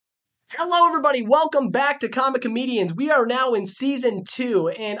Hello, everybody. Welcome back to Comic Comedians. We are now in season 2,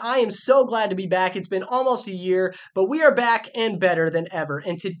 and I am so glad to be back. It's been almost a year, but we are back and better than ever.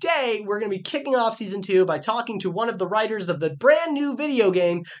 And today, we're going to be kicking off season 2 by talking to one of the writers of the brand new video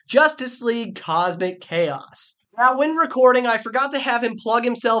game, Justice League Cosmic Chaos. Now, when recording, I forgot to have him plug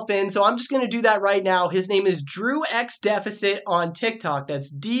himself in, so I'm just going to do that right now. His name is Drew X Deficit on TikTok.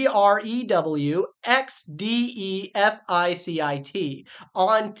 That's DrewXDeficit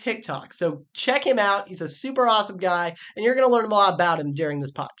on TikTok. So check him out. He's a super awesome guy, and you're going to learn a lot about him during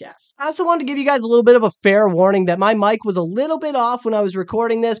this podcast. I also wanted to give you guys a little bit of a fair warning that my mic was a little bit off when I was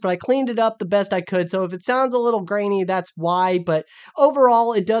recording this, but I cleaned it up the best I could. So if it sounds a little grainy, that's why. But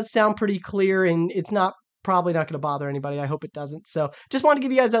overall, it does sound pretty clear, and it's probably not going to bother anybody. I hope it doesn't. So just wanted to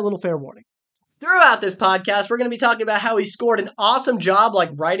give you guys that little fair warning. Throughout this podcast, we're going to be talking about how he scored an awesome job like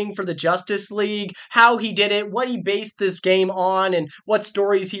writing for the Justice League, how he did it, what he based this game on, and what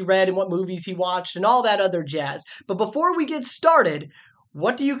stories he read and what movies he watched, and all that other jazz. But before we get started,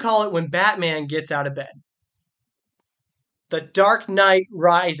 what do you call it when Batman gets out of bed? The Dark Knight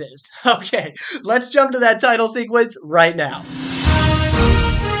Rises. Okay, let's jump to that title sequence right now.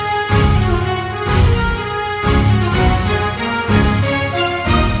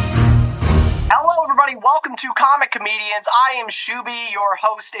 Hello, everybody. Welcome to Comic Comedians. I am Shuby, your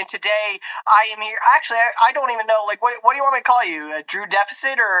host, and today I am here. Actually, I don't even know. Like, what do you want me to call you? Drew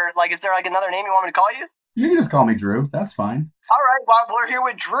Deficit, or like, is there like another name you want me to call you? You can just call me Drew. That's fine. All right. Well, we're here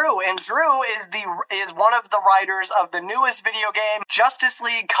with Drew, and Drew is one of the writers of the newest video game, Justice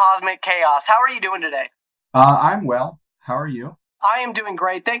League Cosmic Chaos. How are you doing today? I'm well. How are you? I am doing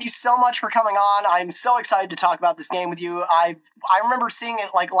great. Thank you so much for coming on. I'm so excited to talk about this game with you. I remember seeing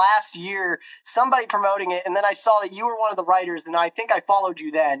it like last year, somebody promoting it, and then I saw that you were one of the writers, and I think I followed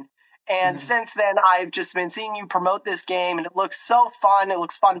you then. And since then, I've just been seeing you promote this game, and it looks so fun. It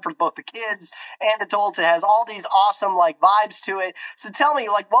looks fun for both the kids and adults. It has all these awesome like vibes to it. So tell me,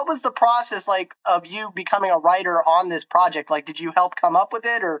 like, what was the process like of you becoming a writer on this project? Like, did you help come up with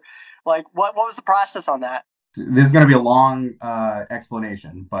it, or like what was the process on that? This is going to be a long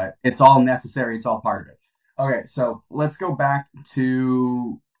explanation, but it's all necessary. It's all part of it. Okay, so let's go back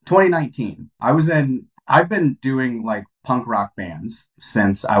to 2019. I've been doing like punk rock bands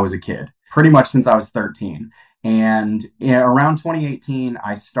since I was a kid, pretty much since I was 13. And around 2018,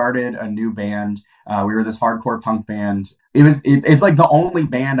 I started a new band. We were this hardcore punk band. It's like the only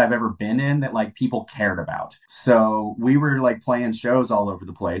band I've ever been in that like people cared about. So we were like playing shows all over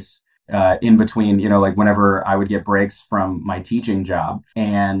the place. In between, like whenever I would get breaks from my teaching job.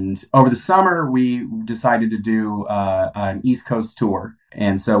 And over the summer, we decided to do an East Coast tour.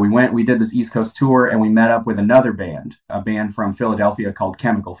 And so we did this East Coast tour, and we met up with another band, a band from Philadelphia called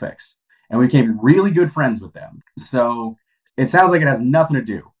Chemical Fix. And we became really good friends with them. So it sounds like it has nothing to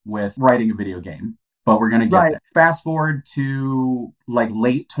do with writing a video game, but we're going to get there. Fast forward to like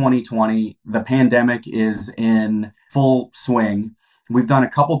late 2020, the pandemic is in full swing. We've done a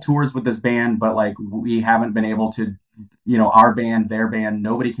couple tours with this band, but like we haven't been able to, our band, their band,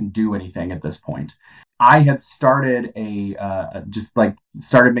 nobody can do anything at this point. I had started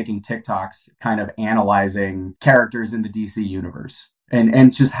started making TikToks kind of analyzing characters in the DC universe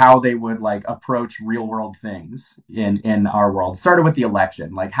and just how they would like approach real world things in our world. Started with the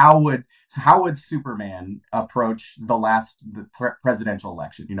election. Like how would Superman approach the presidential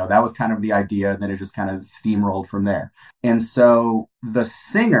election? That was kind of the idea, and then it just kind of steamrolled from there. And so the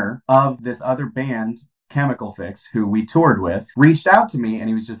singer of this other band, Chemical Fix, who we toured with, reached out to me, and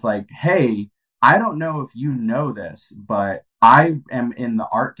he was just like, hey, I don't know if you know this, but I am in the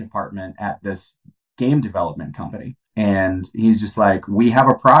art department at this game development company. And he's just like, we have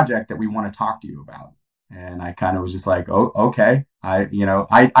a project that we want to talk to you about. And I kind of was just like, oh, okay. I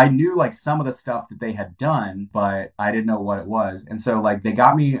knew like some of the stuff that they had done, but I didn't know what it was. And so like they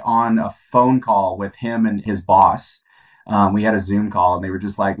got me on a phone call with him and his boss. We had a Zoom call, and they were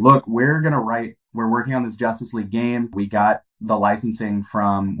just like, look, we're working on this Justice League game. We got the licensing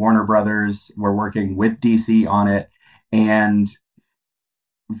from Warner Brothers. We're working with DC on it. And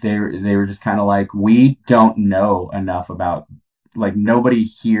they were just kind of like, we don't know enough about, like, nobody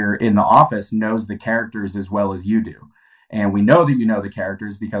here in the office knows the characters as well as you do. And we know that you know the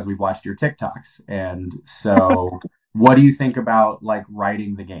characters because we've watched your TikToks. And so what do you think about like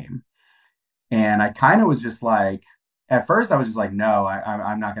writing the game? And I kind of was just like, at first I was just like, no,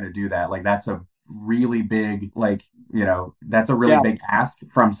 I'm not going to do that. Like, that's a really big, like, that's a really big ask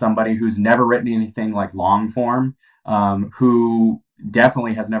from somebody who's never written anything like long form, who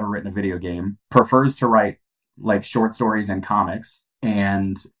definitely has never written a video game, prefers to write like short stories and comics,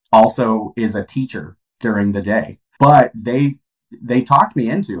 and also is a teacher during the day. But they they talked me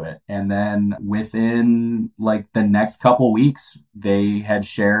into it. And then within like the next couple weeks, they had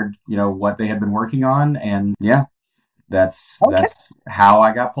shared, what they had been working on. And yeah, Okay. that's how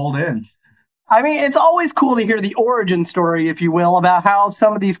I got pulled in. I mean, it's always cool to hear the origin story, if you will, about how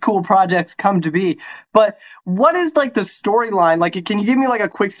some of these cool projects come to be. But what is like the storyline? Like, can you give me like a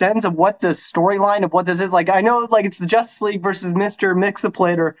quick sentence of what the storyline of what this is? Like, I know like it's the Justice League versus Mr.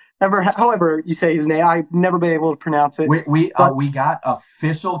 Mixaplate or however you say his name. I've never been able to pronounce it. We got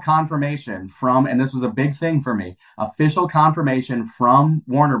official confirmation from, and this was a big thing for me, official confirmation from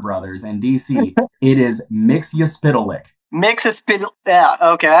Warner Brothers and DC. It is Mixyaspitalik. Mixaspitalik. Yeah,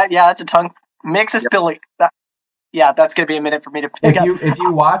 okay. Yeah, that's a tongue. Mixaspitalik. Yeah, that's gonna be a minute for me to pick up. If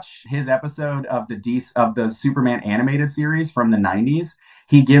you watch his episode of the Superman animated series from the 90s,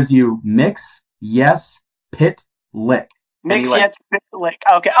 he gives you Mix, yes, Pit, Lick. Mix, yes, Pit, Lick.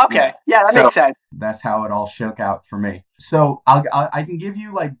 Okay. Yeah, that makes sense. That's how it all shook out for me. So I can give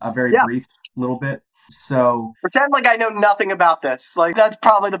you like a very brief little bit. So pretend like I know nothing about this. Like that's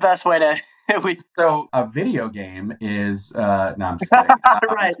probably the best way to. So a video game is no, I'm just kidding.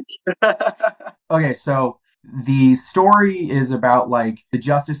 Right. Okay, so the story is about like the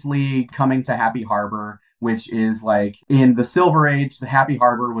Justice League coming to Happy Harbor, which is like in the Silver Age, the Happy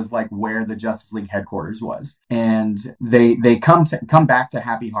Harbor was like where the Justice League headquarters was. And they come back to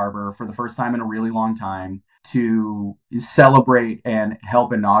Happy Harbor for the first time in a really long time to celebrate and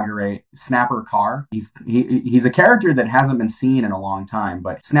help inaugurate Snapper Carr. He's a character that hasn't been seen in a long time,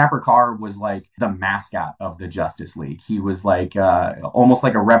 but Snapper Carr was like the mascot of the Justice League. He was like almost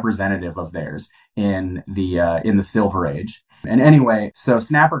like a representative of theirs in the Silver Age. And anyway, so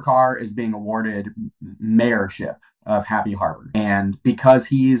Snapper Carr is being awarded mayorship of Happy Harbor. And because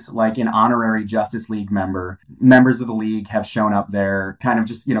he's like an honorary Justice League member, members of the league have shown up there, kind of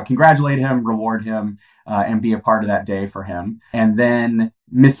just, congratulate him, reward him, and be a part of that day for him. And then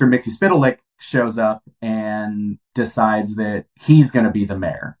Mr. Mixyaspitalik shows up and decides that he's going to be the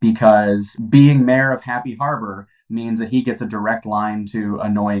mayor, because being mayor of Happy Harbor means that he gets a direct line to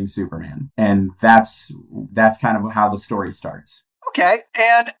annoying Superman. And that's kind of how the story starts. Okay.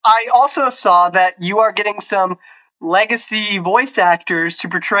 And I also saw that you are getting some legacy voice actors to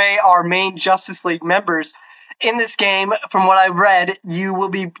portray our main Justice League members. In this game, from what I've read, you will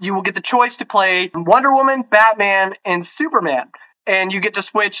get the choice to play Wonder Woman, Batman, and Superman. And you get to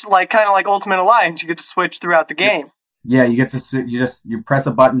switch kind of like Ultimate Alliance. You get to switch throughout the game. Yeah, you get to you press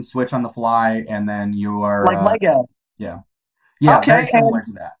a button, switch on the fly, and then you are like Lego. Yeah, okay, very similar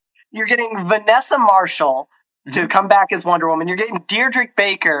to that. You're getting Vanessa Marshall to come back as Wonder Woman. You're getting Deirdre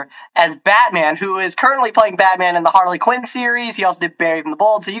Baker as Batman, who is currently playing Batman in the Harley Quinn series. He also did Brave and the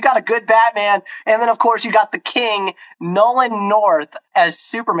Bold. So you got a good Batman. And then, of course, you got the King, Nolan North, as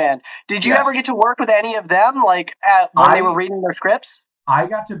Superman. Did you ever get to work with any of them, when they were reading their scripts? I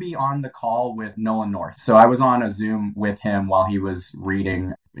got to be on the call with Nolan North. So I was on a Zoom with him while he was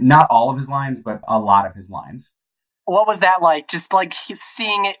reading, not all of his lines, but a lot of his lines. What was that like? Just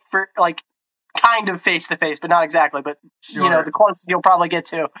seeing it for kind of face to face, but not exactly. But sure. The closest you'll probably get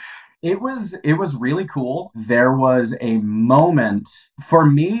to. It was really cool. There was a moment for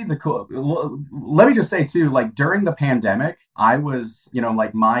me. Let me just say too, during the pandemic, I was,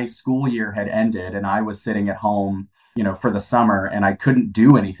 my school year had ended, and I was sitting at home, for the summer, and I couldn't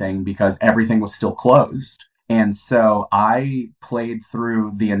do anything because everything was still closed. And so I played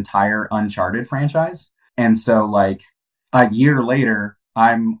through the entire Uncharted franchise. And so a year later,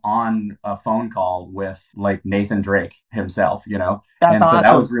 I'm on a phone call with Nathan Drake himself, That's so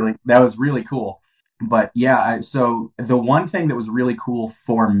awesome. that was really cool. But yeah, so the one thing that was really cool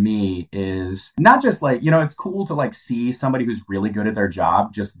for me is not just it's cool to see somebody who's really good at their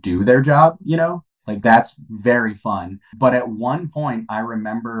job just do their job, that's very fun. But at one point, I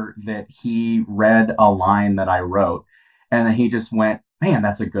remember that he read a line that I wrote, and then he just went, "Man,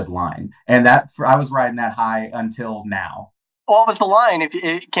 that's a good line." And I was riding that high until now. What was the line?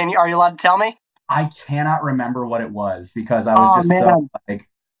 Are you allowed to tell me? I cannot remember what it was because I was so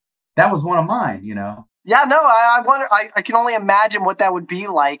that was one of mine, Yeah, no, I wonder. I can only imagine what that would be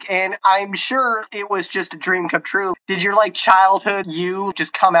like, and I'm sure it was just a dream come true. Did your childhood you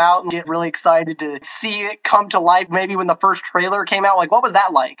just come out and get really excited to see it come to life? Maybe when the first trailer came out, what was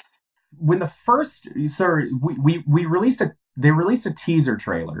that like? When the first, we released they released a teaser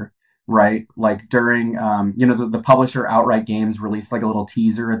trailer, right? During, the publisher Outright Games released a little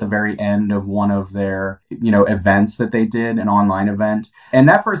teaser at the very end of one of their, events that they did, an online event. And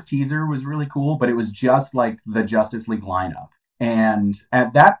that first teaser was really cool, but it was just the Justice League lineup. And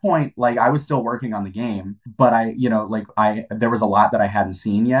at that point, like I was still working on the game, but there was a lot that I hadn't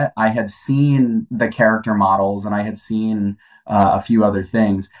seen yet. I had seen the character models and I had seen a few other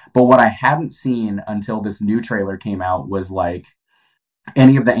things, but what I hadn't seen until this new trailer came out was like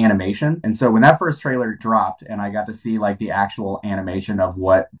any of the animation. And so when that first trailer dropped and I got to see like the actual animation of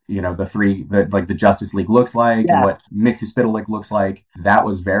what, the Justice League looks like and what Mxyzptlk looks like, that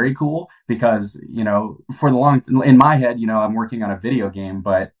was very cool because, in my head, I'm working on a video game,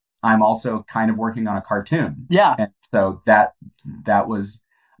 but I'm also kind of working on a cartoon. Yeah. And so that was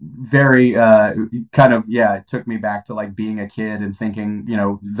very it took me back to like being a kid and thinking,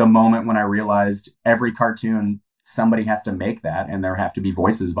 the moment when I realized every cartoon somebody has to make that and there have to be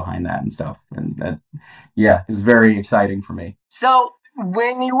voices behind that and stuff, and that is very exciting for me. So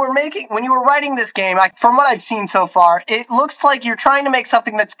when you were writing this game, from what I've seen so far, it looks like you're trying to make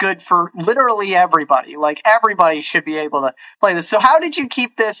something that's good for literally everybody. Like everybody should be able to play this. So how did you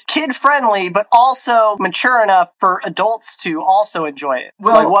keep this kid friendly but also mature enough for adults to also enjoy it?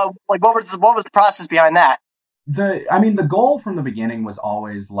 Well, what was the process behind that? The goal from the beginning was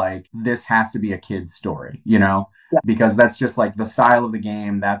always like, this has to be a kid's story, because that's just like the style of the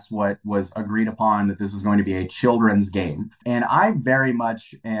game. That's what was agreed upon, that this was going to be a children's game. And I very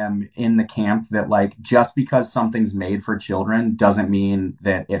much am in the camp that like, just because something's made for children doesn't mean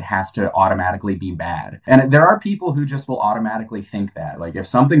that it has to automatically be bad. And there are people who just will automatically think that, like, if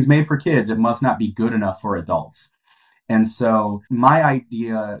something's made for kids, it must not be good enough for adults. And so my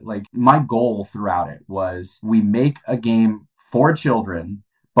idea, like my goal throughout it was, we make a game for children,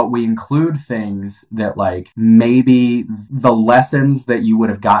 but we include things that like maybe the lessons that you would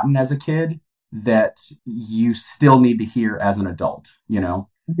have gotten as a kid that you still need to hear as an adult,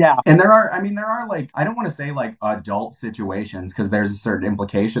 Yeah. And there are like, I don't want to say like adult situations because there's a certain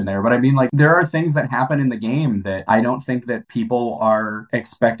implication there, but I mean like there are things that happen in the game that I don't think that people are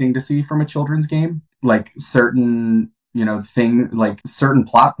expecting to see from a children's game. Like certain certain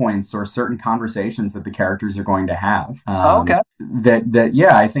plot points or certain conversations that the characters are going to have. Okay.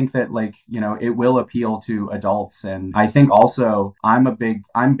 I think that like, it will appeal to adults. And I think also I'm big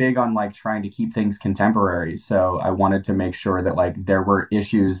on like trying to keep things contemporary. So I wanted to make sure that like there were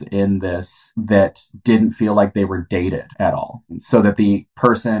issues in this that didn't feel like they were dated at all. So that the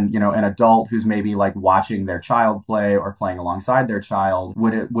person, an adult who's maybe like watching their child play or playing alongside their child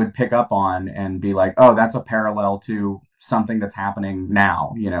would pick up on and be like, oh, that's a parallel to something that's happening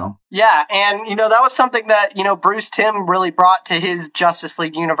now, Yeah, and that was something that Bruce Timm really brought to his Justice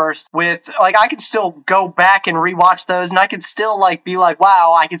League universe. With like, I could still go back and rewatch those, and I could still like be like,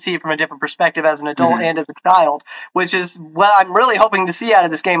 wow, I can see it from a different perspective as an adult and as a child, which is what I'm really hoping to see out of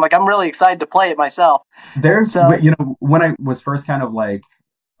this game. Like, I'm really excited to play it myself. When I was first kind of like,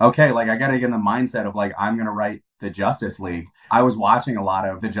 okay, like I gotta get in the mindset of like, I'm gonna write the Justice League, I was watching a lot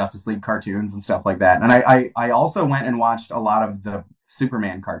of the Justice League cartoons and stuff like that. And I also went and watched a lot of the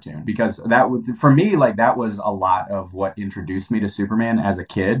Superman cartoon, because that was, for me, like that was a lot of what introduced me to Superman as a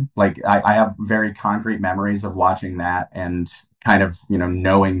kid. Like I have very concrete memories of watching that and kind of,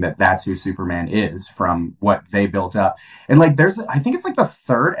 knowing that that's who Superman is from what they built up. And like, I think it's like the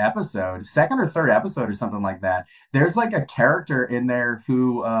second or third episode or something like that. There's like a character in there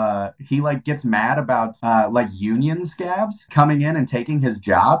who, he like gets mad about, like union scabs coming in and taking his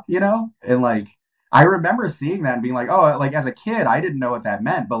job, and like, I remember seeing that and being like, oh, like as a kid, I didn't know what that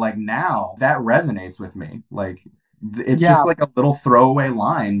meant. But like now that resonates with me. Like it's just like a little throwaway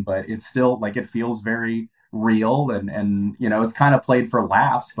line, but it's still like, it feels very real and it's kind of played for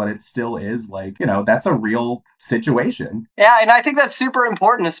laughs, but it still is like, that's a real situation. Yeah, and I think that's super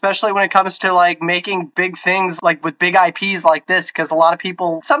important, especially when it comes to like making big things like with big IPs like this, because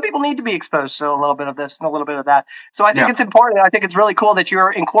some people need to be exposed to a little bit of this and a little bit of that. So I think it's important. I think it's really cool that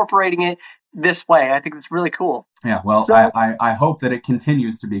you're incorporating it this way. I think it's really cool. Yeah, well, so, I hope that it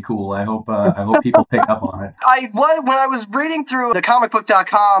continues to be cool. I hope people pick up on it. When I was reading through the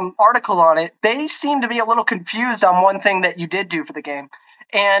comicbook.com article on it, they seemed to be a little confused on one thing that you did do for the game.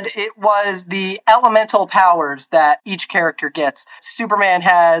 And it was the elemental powers that each character gets. Superman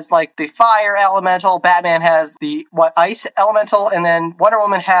has like the fire elemental, Batman has the ice elemental, and then Wonder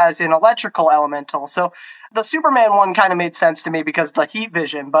Woman has an electrical elemental. So the Superman one kind of made sense to me because of the heat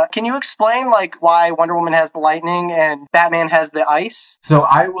vision, but can you explain like why Wonder Woman has the lightning and Batman has the ice? So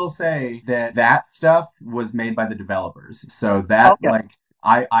I will say that stuff was made by the developers. So that like,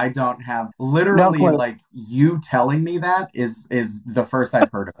 I don't have literally like you telling me that is the first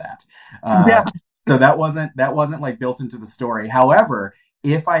I've heard of that. So that wasn't like built into the story. However,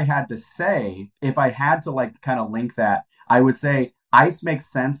 if I had to like kind of link that, I would say Ice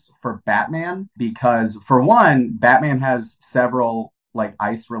makes sense for Batman because, for one, Batman has several like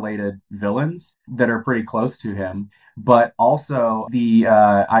ice related villains that are pretty close to him, but also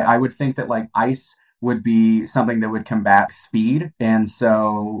I would think that like ice would be something that would combat speed. And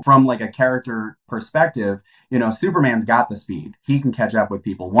so from like a character perspective, Superman's got the speed. He can catch up with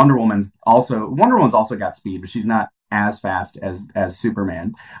people. Wonder Woman's also got speed, but she's not as fast as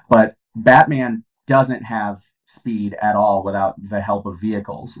Superman. But Batman doesn't have speed at all without the help of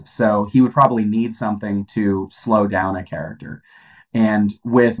vehicles. So he would probably need something to slow down a character. And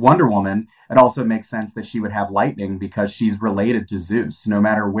with Wonder Woman, it also makes sense that she would have lightning because she's related to Zeus. No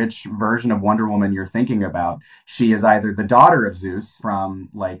matter which version of Wonder Woman you're thinking about, she is either the daughter of Zeus from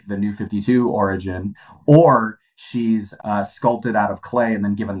like the New 52 origin, or she's sculpted out of clay and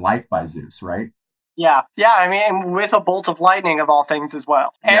then given life by Zeus, right? Yeah. I mean, with a bolt of lightning of all things as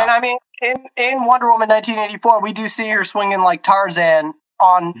well. And Yeah. I mean, in Wonder Woman 1984, we do see her swinging like Tarzan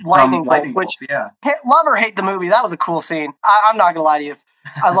on lightning bolts, which yeah. love or hate the movie. That was a cool scene. I'm not gonna lie to you.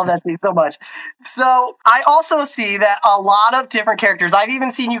 I love that scene so much. So I also see that a lot of different characters. I've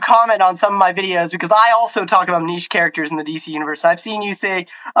even seen you comment on some of my videos because I also talk about niche characters in the DC universe. I've seen you say,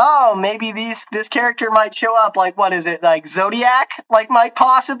 "Oh, maybe this character might show up." Like, what is it? Like Zodiac, like might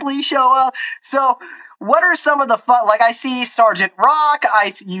possibly show up. So, what are some of the fun? Like, I see Sergeant Rock.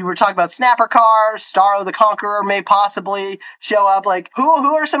 You were talking about Snapper Car. Starro the Conqueror may possibly show up. Like, who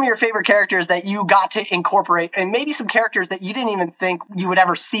are some of your favorite characters that you got to incorporate, and maybe some characters that you didn't even think you would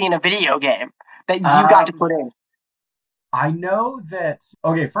ever see in a video game that you got to put in? I know that.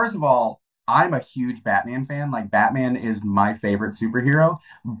 Okay, first of all, I'm a huge Batman fan. Like, Batman is my favorite superhero,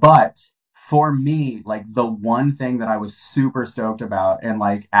 but for me, like the one thing that I was super stoked about, and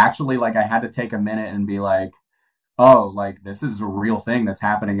like actually like I had to take a minute and be like, oh, like this is a real thing that's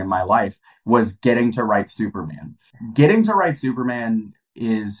happening in my life, was getting to write Superman. Getting to write Superman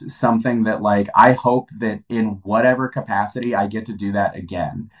is something that like I hope that in whatever capacity I get to do that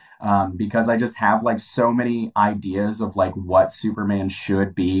again. Because I just have like so many ideas of like what Superman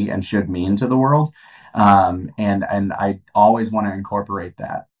should be and should mean to the world. And I always want to incorporate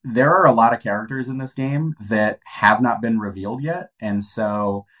that. There are a lot of characters in this game that have not been revealed yet. And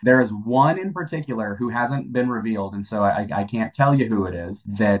so there is one in particular who hasn't been revealed. And so I can't tell you who it is,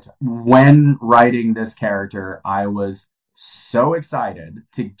 that when writing this character, I was so excited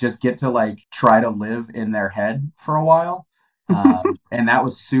to just get to like try to live in their head for a while. And that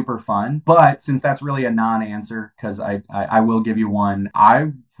was super fun. But since that's really a non-answer, because I will give you one,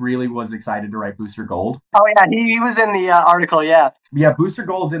 I really was excited to write Booster Gold. Oh yeah, he was in the article. Yeah, Booster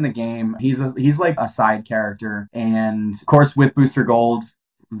Gold's in the game. He's like a side character, and of course with Booster Gold,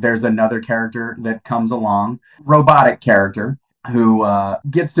 there's another character that comes along, robotic character, who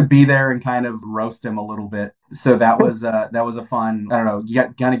gets to be there and kind of roast him a little bit. So that was a fun, I don't know, you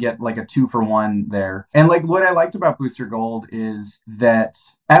kind of get like a 2-for-1 there. And like what I liked about Booster Gold is that,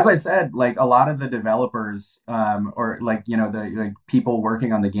 as I said, like a lot of the developers or like, the like people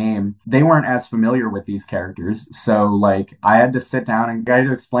working on the game, they weren't as familiar with these characters. So like I had to sit down and I had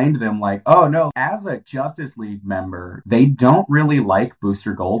to explain to them like, oh no, as a Justice League member, they don't really like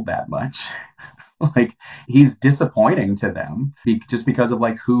Booster Gold that much. Like he's disappointing to them just because of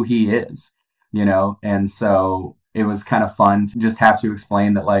like who he is, and so it was kind of fun to just have to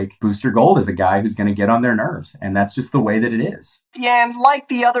explain that like Booster Gold is a guy who's going to get on their nerves, and that's just the way that it is. Yeah, and like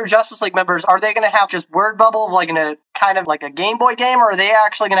the other Justice League members, are they going to have just word bubbles like in a kind of like a Game Boy game, or are they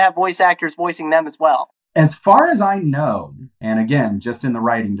actually going to have voice actors voicing them as well? As far as I know, and again, just in the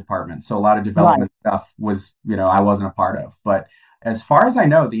writing department, so a lot of development stuff was, I wasn't a part of, but as far as I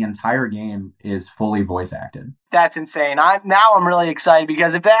know, the entire game is fully voice acted. That's insane. I'm really excited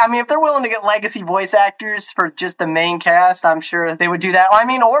because if they're willing to get legacy voice actors for just the main cast, I'm sure they would do that. I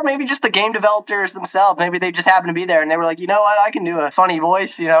mean, or maybe just the game developers themselves. Maybe they just happen to be there and they were like, you know what, I can do a funny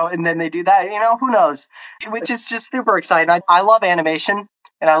voice, and then they do that. Who knows? Which is just super exciting. I love animation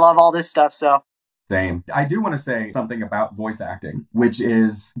and I love all this stuff. So. Same. I do want to say something about voice acting, which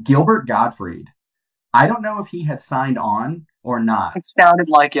is Gilbert Gottfried. I don't know if he had signed on or not. It sounded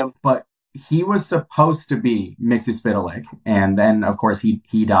like him. But he was supposed to be Mxyzptlk, and then of course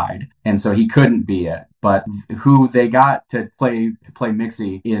he died, and so he couldn't be it. But who they got to play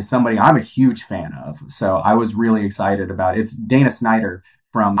Mixie is somebody I'm a huge fan of. So I was really excited about it. It's Dana Snyder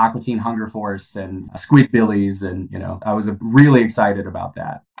from Aqua Teen Hunger Force and Squidbillies, and I was really excited about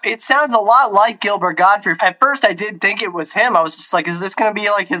that. It sounds a lot like Gilbert Gottfried. At first, I did think it was him. I was just like, is this going to be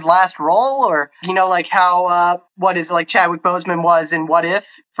like his last role? Or, like how, like Chadwick Boseman was in What If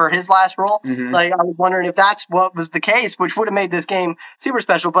for his last role? Mm-hmm. Like, I was wondering if that's what was the case, which would have made this game super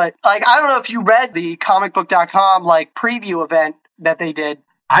special. But, like, I don't know if you read the comicbook.com, like, preview event that they did?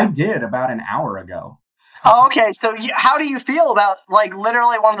 I did about an hour ago. Oh, okay. So how do you feel about like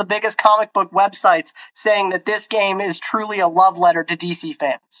literally one of the biggest comic book websites saying that this game is truly a love letter to DC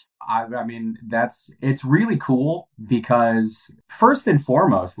fans? I mean, it's really cool because first and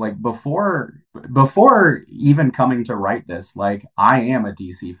foremost, like before even coming to write this, like I am a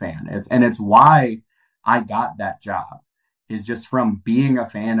DC fan. It's why I got that job is just from being a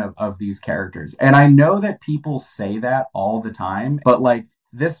fan of these characters. And I know that people say that all the time, but like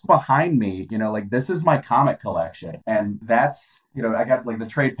this behind me, like this is my comic collection. And that's, I got like the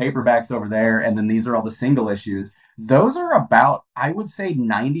trade paperbacks over there, and then these are all the single issues. Those are about, I would say,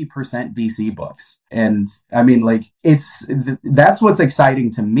 90% DC books. And I mean, like, that's what's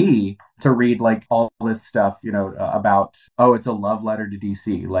exciting to me to read, like, all this stuff, about, oh, it's a love letter to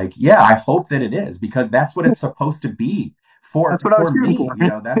DC. Like, yeah, I hope that it is, because that's what it's supposed to be for me.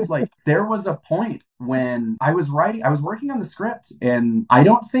 That's like, there was a point when I was working on the script, and I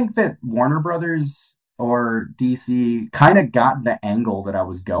don't think that Warner Brothers or DC kind of got the angle that I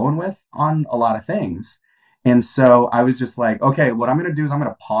was going with on a lot of things. And so I was just like, okay, what I'm going to do is I'm going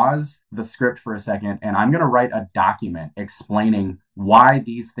to pause the script for a second, and I'm going to write a document explaining why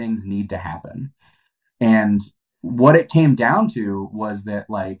these things need to happen. And what it came down to was that,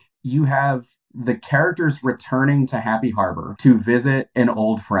 like, you have the characters returning to Happy Harbor to visit an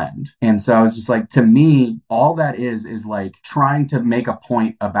old friend. And so I was just like, to me, all that is like trying to make a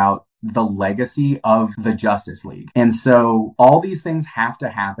point about the legacy of the Justice League. And so all these things have to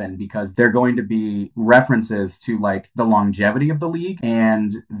happen because they're going to be references to like the longevity of the league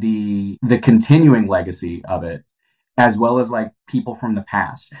and the continuing legacy of it, as well as like people from the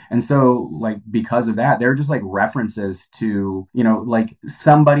past. And so like because of that, they're just like references to, like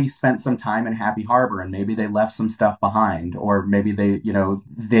somebody spent some time in Happy Harbor and maybe they left some stuff behind, or maybe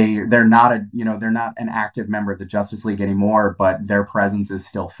they're not an active member of the Justice League anymore, but their presence is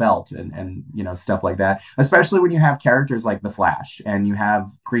still felt, and stuff like that. Especially when you have characters like the Flash and you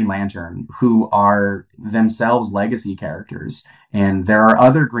have Green Lantern, who are themselves legacy characters. And there are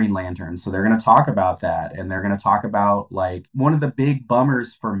other Green Lanterns, so they're going to talk about that, and they're going to talk about, like, one of the big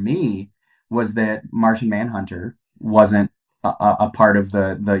bummers for me was that Martian Manhunter wasn't a part of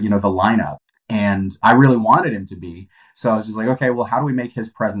the lineup, and I really wanted him to be. So I was just like, okay, well, how do we make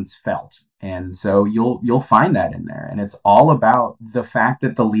his presence felt? And so you'll find that in there, and it's all about the fact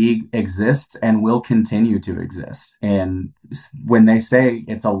that the league exists and will continue to exist. And when they say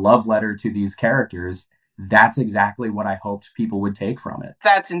it's a love letter to these characters, that's exactly what I hoped people would take from it.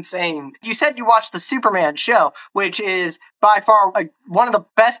 That's insane. You said you watched the Superman show, which is by far one of the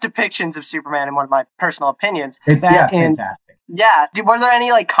best depictions of Superman in one of my personal opinions. It's fantastic. Yeah. Were there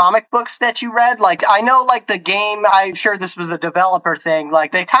any like comic books that you read? Like, I know like the game, I'm sure this was a developer thing.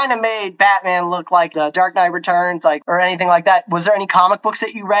 Like they kind of made Batman look like the Dark Knight Returns, like, or anything like that. Was there any comic books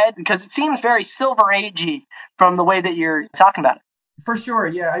that you read? Because it seems very Silver Agey from the way that you're talking about it. For sure,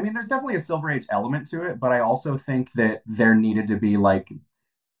 yeah. I mean, there's definitely a Silver Age element to it, but I also think that there needed to be like,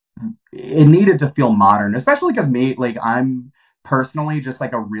 it needed to feel modern, especially because me, like, I'm personally just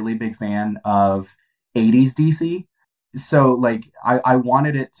like a really big fan of 80s DC. So like, I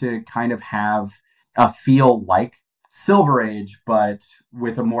wanted it to kind of have a feel like Silver Age, but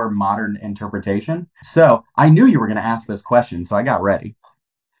with a more modern interpretation. So I knew you were going to ask this question, so I got ready.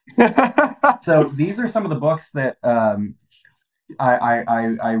 So these are some of the books that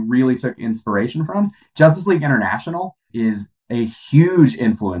I really took inspiration from. Justice League International is a huge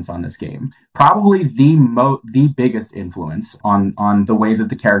influence on this game. Probably the biggest influence on the way that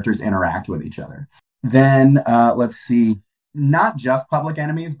the characters interact with each other. Then let's see, not just Public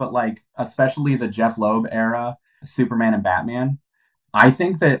Enemies, but like especially the Jeff Loeb era, Superman and Batman. I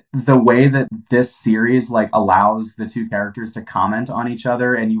think that the way that this series like allows the two characters to comment on each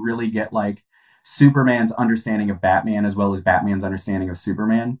other, and you really get like Superman's understanding of Batman as well as Batman's understanding of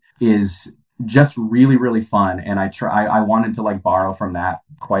Superman, is just really, really fun. And I wanted to like borrow from that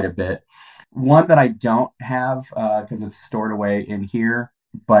quite a bit. One that I don't have because it's stored away in here,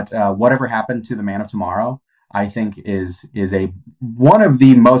 but Whatever Happened to the Man of Tomorrow, I think is one of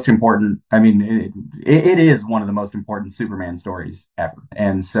the most important. I mean, it is one of the most important Superman stories ever.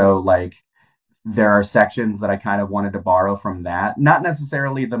 And so like there are sections that I kind of wanted to borrow from that. Not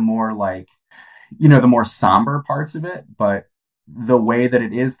necessarily the more like, the more somber parts of it, but the way that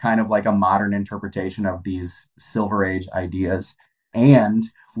it is kind of like a modern interpretation of these Silver Age ideas. And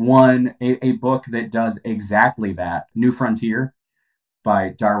a book that does exactly that, New Frontier by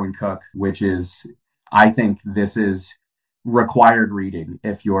Darwyn Cooke, which is, I think this is required reading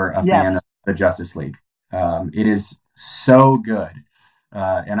if you're a fan of the Justice League. It is so good.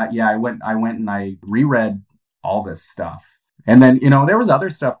 And I went and I reread all this stuff And then, there was other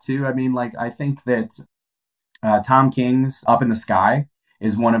stuff too. I mean, like, I think that Tom King's Up in the Sky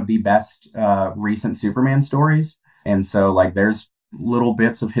is one of the best recent Superman stories. And so, like, there's little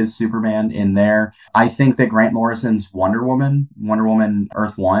bits of his Superman in there. I think that Grant Morrison's Wonder Woman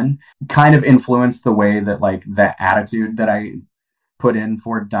Earth One, kind of influenced the way that, like, the attitude that I put in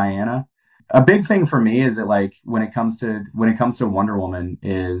for Diana. A big thing for me is that, like, when it comes to Wonder Woman,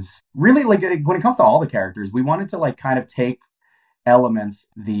 is really, like, when it comes to all the characters, we wanted to, like, kind of take elements,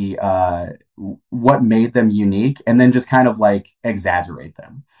 the what made them unique, and then just kind of, like, exaggerate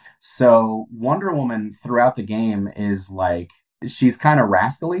them. So Wonder Woman throughout the game is, like, she's kind of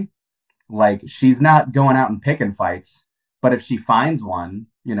rascally. Like, she's not going out and picking fights, but if she finds one,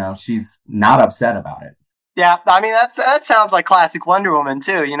 she's not upset about it. Yeah, I mean that sounds like classic Wonder Woman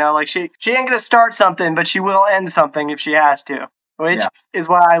too. Like she ain't gonna start something, but she will end something if she has to, which is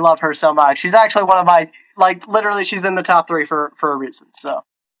why I love her so much. She's actually one of my, like, literally, she's in the top 3 for a reason. So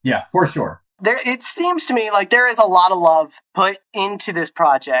yeah, for sure. It seems to me like there is a lot of love put into this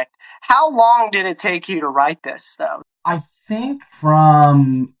project. How long did it take you to write this, though? I think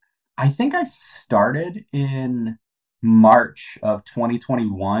I started in March of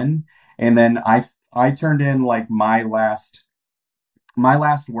 2021, and then I turned in, like, my last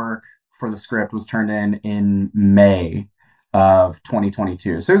work for the script was turned in May of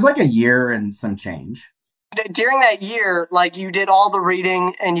 2022. So it was like a year and some change. During that year, like, you did all the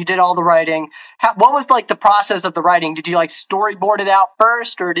reading and you did all the writing. What was, like, the process of the writing? Did you, like, storyboard it out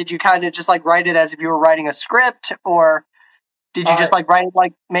first, or did you kind of just, like, write it as if you were writing a script, or did you just, like, write it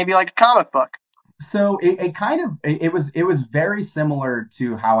like maybe like a comic book? So it was very similar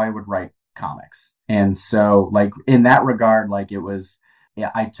to how I would write comics. And so, like, in that regard, like, it was,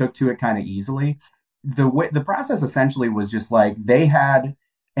 yeah, I took to it kind of easily. The process essentially was just, like, they had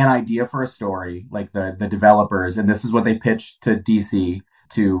an idea for a story, like, the developers, and this is what they pitched to DC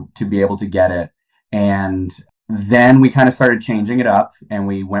to be able to get it. And then we kind of started changing it up, and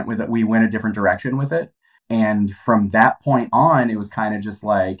we went a different direction with it. And from that point on, it was kind of just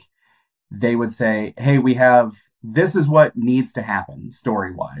like, they would say, hey, this is what needs to happen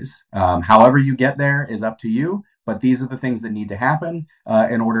story wise. However you get there is up to you, but these are the things that need to happen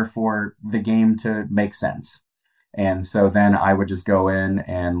in order for the game to make sense. And so then I would just go in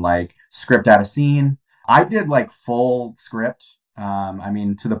and, like, script out a scene. I did, like, full script. I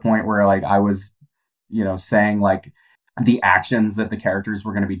mean, to the point where, like, I was, saying, like, the actions that the characters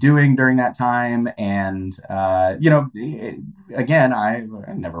were going to be doing during that time. And, again, I've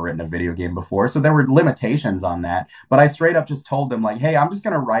never written a video game before, so there were limitations on that. But I straight up just told them, like, hey, I'm just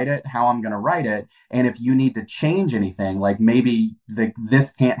going to write it how I'm going to write it. And if you need to change anything, like, maybe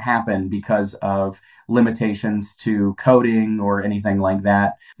this can't happen because of limitations to coding or anything like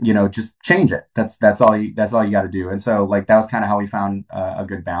that, just change it. That's all you got to do. And so, like, that was kind of how we found a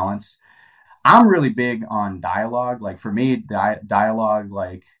good balance. I'm really big on dialogue. Like, for me, dialogue,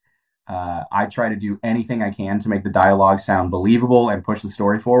 like, I try to do anything I can to make the dialogue sound believable and push the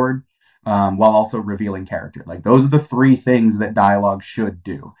story forward, while also revealing character. Like, those are the 3 things that dialogue should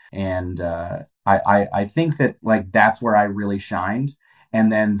do. And I think that, like, that's where I really shined. And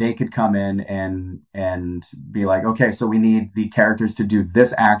then they could come in and be like, okay, so we need the characters to do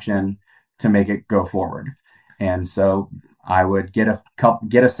this action to make it go forward. And so I would get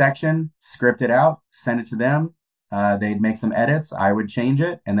a section, script it out, send it to them. They'd make some edits. I would change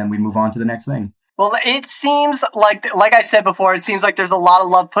it, and then we move on to the next thing. Well, it seems like I said before, it seems like there's a lot of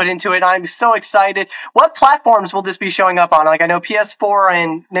love put into it. I'm so excited. What platforms will this be showing up on? Like, I know PS4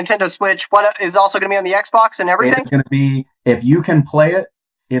 and Nintendo Switch. What is also going to be on the Xbox and everything? It's going to be, if you can play it,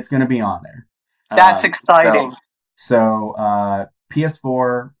 it's going to be on there. That's exciting. So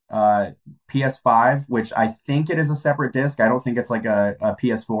PS4, PS5, which I think it is a separate disc. I don't think it's like a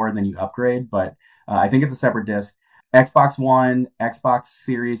PS4 and then you upgrade, but I think it's a separate disc. Xbox One, Xbox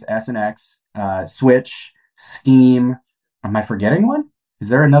Series S and X, Switch, Steam. Am I forgetting one? Is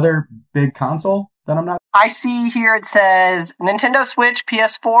there another big console that I'm not? I see here it says Nintendo Switch,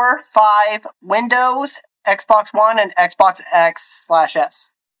 PS4, 5, Windows, Xbox One, and Xbox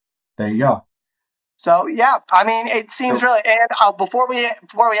X/S. There you go. So yeah, I mean, it seems really. And before we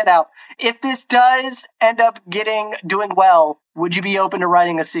head out, if this does end up doing well, would you be open to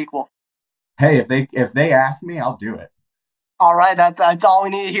writing a sequel? Hey, if they ask me, I'll do it. All right, that's all we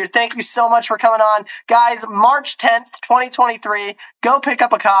need to hear. Thank you so much for coming on, guys. March 10th, 2023. Go pick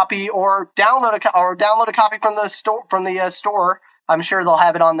up a copy or download a copy from the store. I'm sure they'll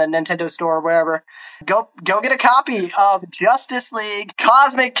have it on the Nintendo store or wherever. Go get a copy of Justice League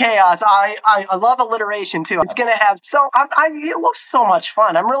Cosmic Chaos. I love alliteration too. It's gonna have it looks so much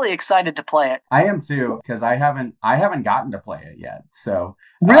fun. I'm really excited to play it. I am too, because I haven't gotten to play it yet. So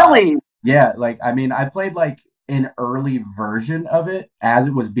really, yeah, like I mean, I played like an early version of it as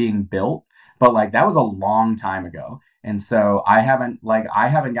it was being built, but like that was a long time ago, and so I haven't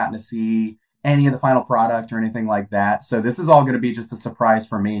gotten to see any of the final product or anything like that. So this is all going to be just a surprise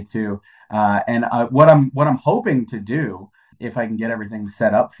for me too. And what I'm hoping to do, if I can get everything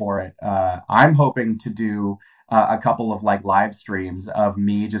set up for it, I'm hoping to do a couple of like live streams of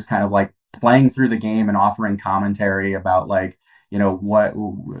me just kind of like playing through the game and offering commentary about like, you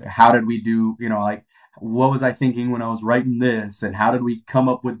know, how did we do, you know, like what was I thinking when I was writing this, and how did we come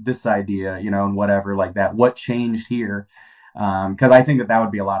up with this idea, you know, and whatever like that, what changed here. Because I think that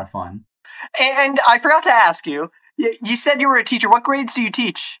would be a lot of fun. And I forgot to ask you, you said you were a teacher. What grades do you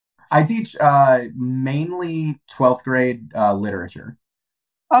teach? I teach mainly 12th grade literature.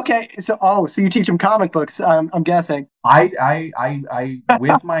 Okay, so you teach them comic books. I'm guessing. I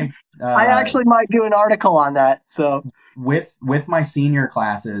with my I actually might do an article on that. So with my senior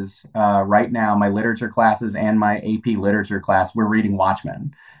classes right now, my literature classes and my AP literature class, we're reading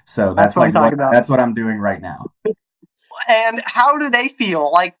Watchmen. So that's like that's what I'm doing right now. And how do they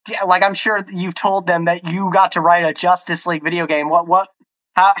feel? Like I'm sure you've told them that you got to write a Justice League video game.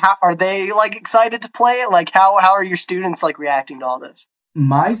 How are they like excited to play it? Like how are your students like reacting to all this?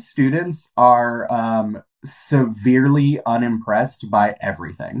 My students are severely unimpressed by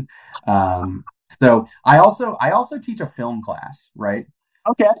everything. So I also teach a film class, right?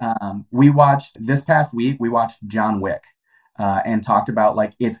 Okay. This past week we watched John Wick and talked about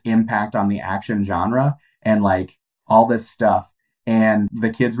like its impact on the action genre and like all this stuff. And the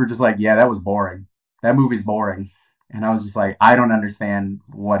kids were just like, yeah, that was boring. That movie's boring. And I was just like, I don't understand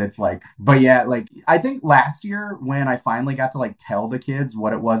what it's like. But yeah, like I think last year when I finally got to like tell the kids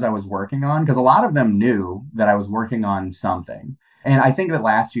what it was I was working on, because a lot of them knew that I was working on something. And I think that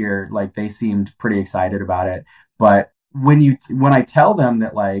last year, like they seemed pretty excited about it. But when I tell them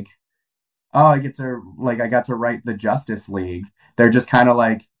that like, oh, I got to write the Justice League, they're just kind of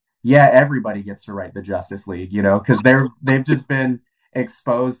like, yeah, everybody gets to write the Justice League, you know, because they've just been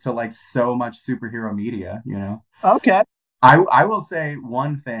exposed to like so much superhero media, you know. Okay. I will say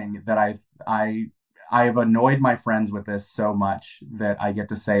one thing that I've annoyed my friends with this so much that I get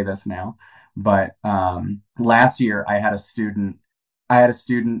to say this now. But last year I had a student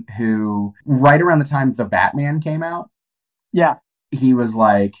who right around the time the Batman came out, yeah, he was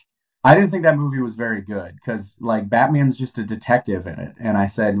like, I didn't think that movie was very good because like Batman's just a detective in it. And I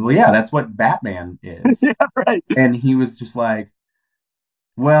said, well, yeah, that's what Batman is. Yeah, right. And he was just like,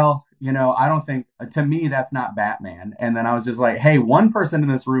 well, you know, I don't think, to me, that's not Batman. And then I was just like, hey, one person in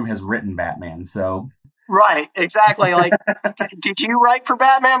this room has written Batman. So. Right, exactly. Like, did you write for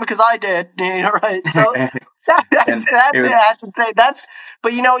Batman? Because I did. You know, right. So that's insane.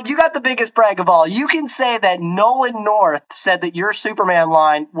 But you know, you got the biggest brag of all. You can say that Nolan North said that your Superman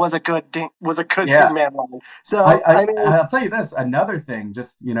line was a good Superman line. So I mean, I'll tell you this, another thing,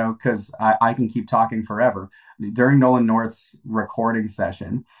 just you know, because I can keep talking forever. During Nolan North's recording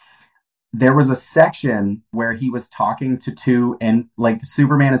session, there was a section where he was talking to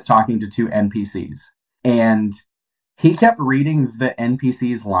Superman is talking to two NPCs, and he kept reading the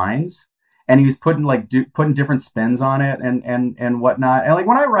NPCs' lines. And he was putting different spins on it and whatnot. And like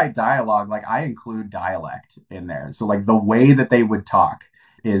when I write dialogue, like I include dialect in there. So like the way that they would talk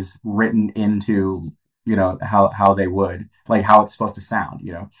is written into, you know, how they would, like how it's supposed to sound,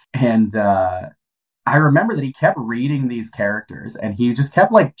 you know. And I remember that he kept reading these characters and he just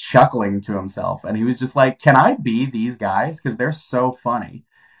kept like chuckling to himself. And he was just like, can I be these guys? Because they're so funny.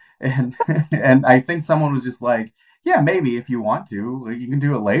 And and I think someone was just like, yeah, maybe if you want to, you can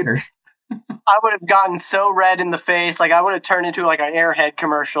do it later. I would have gotten so red in the face, like I would have turned into like an Airhead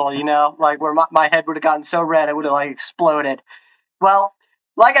commercial, you know, like where my head would have gotten so red it would have like exploded. Well,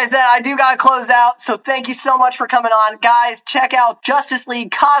 like I said, I do gotta close out, so thank you so much for coming on. Guys, check out Justice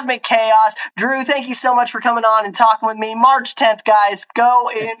League Cosmic Chaos. Drew, thank you so much for coming on and talking with me. March 10th, guys. Go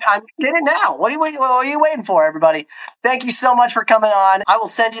in. Get it now. What are you waiting for, everybody? Thank you so much for coming on. I will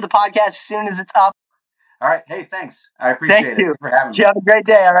send you the podcast as soon as it's up. All right. Hey, thanks. I appreciate it. Thank you. Thanks for having me. You have a great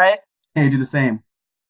day, all right? Hey, do the same.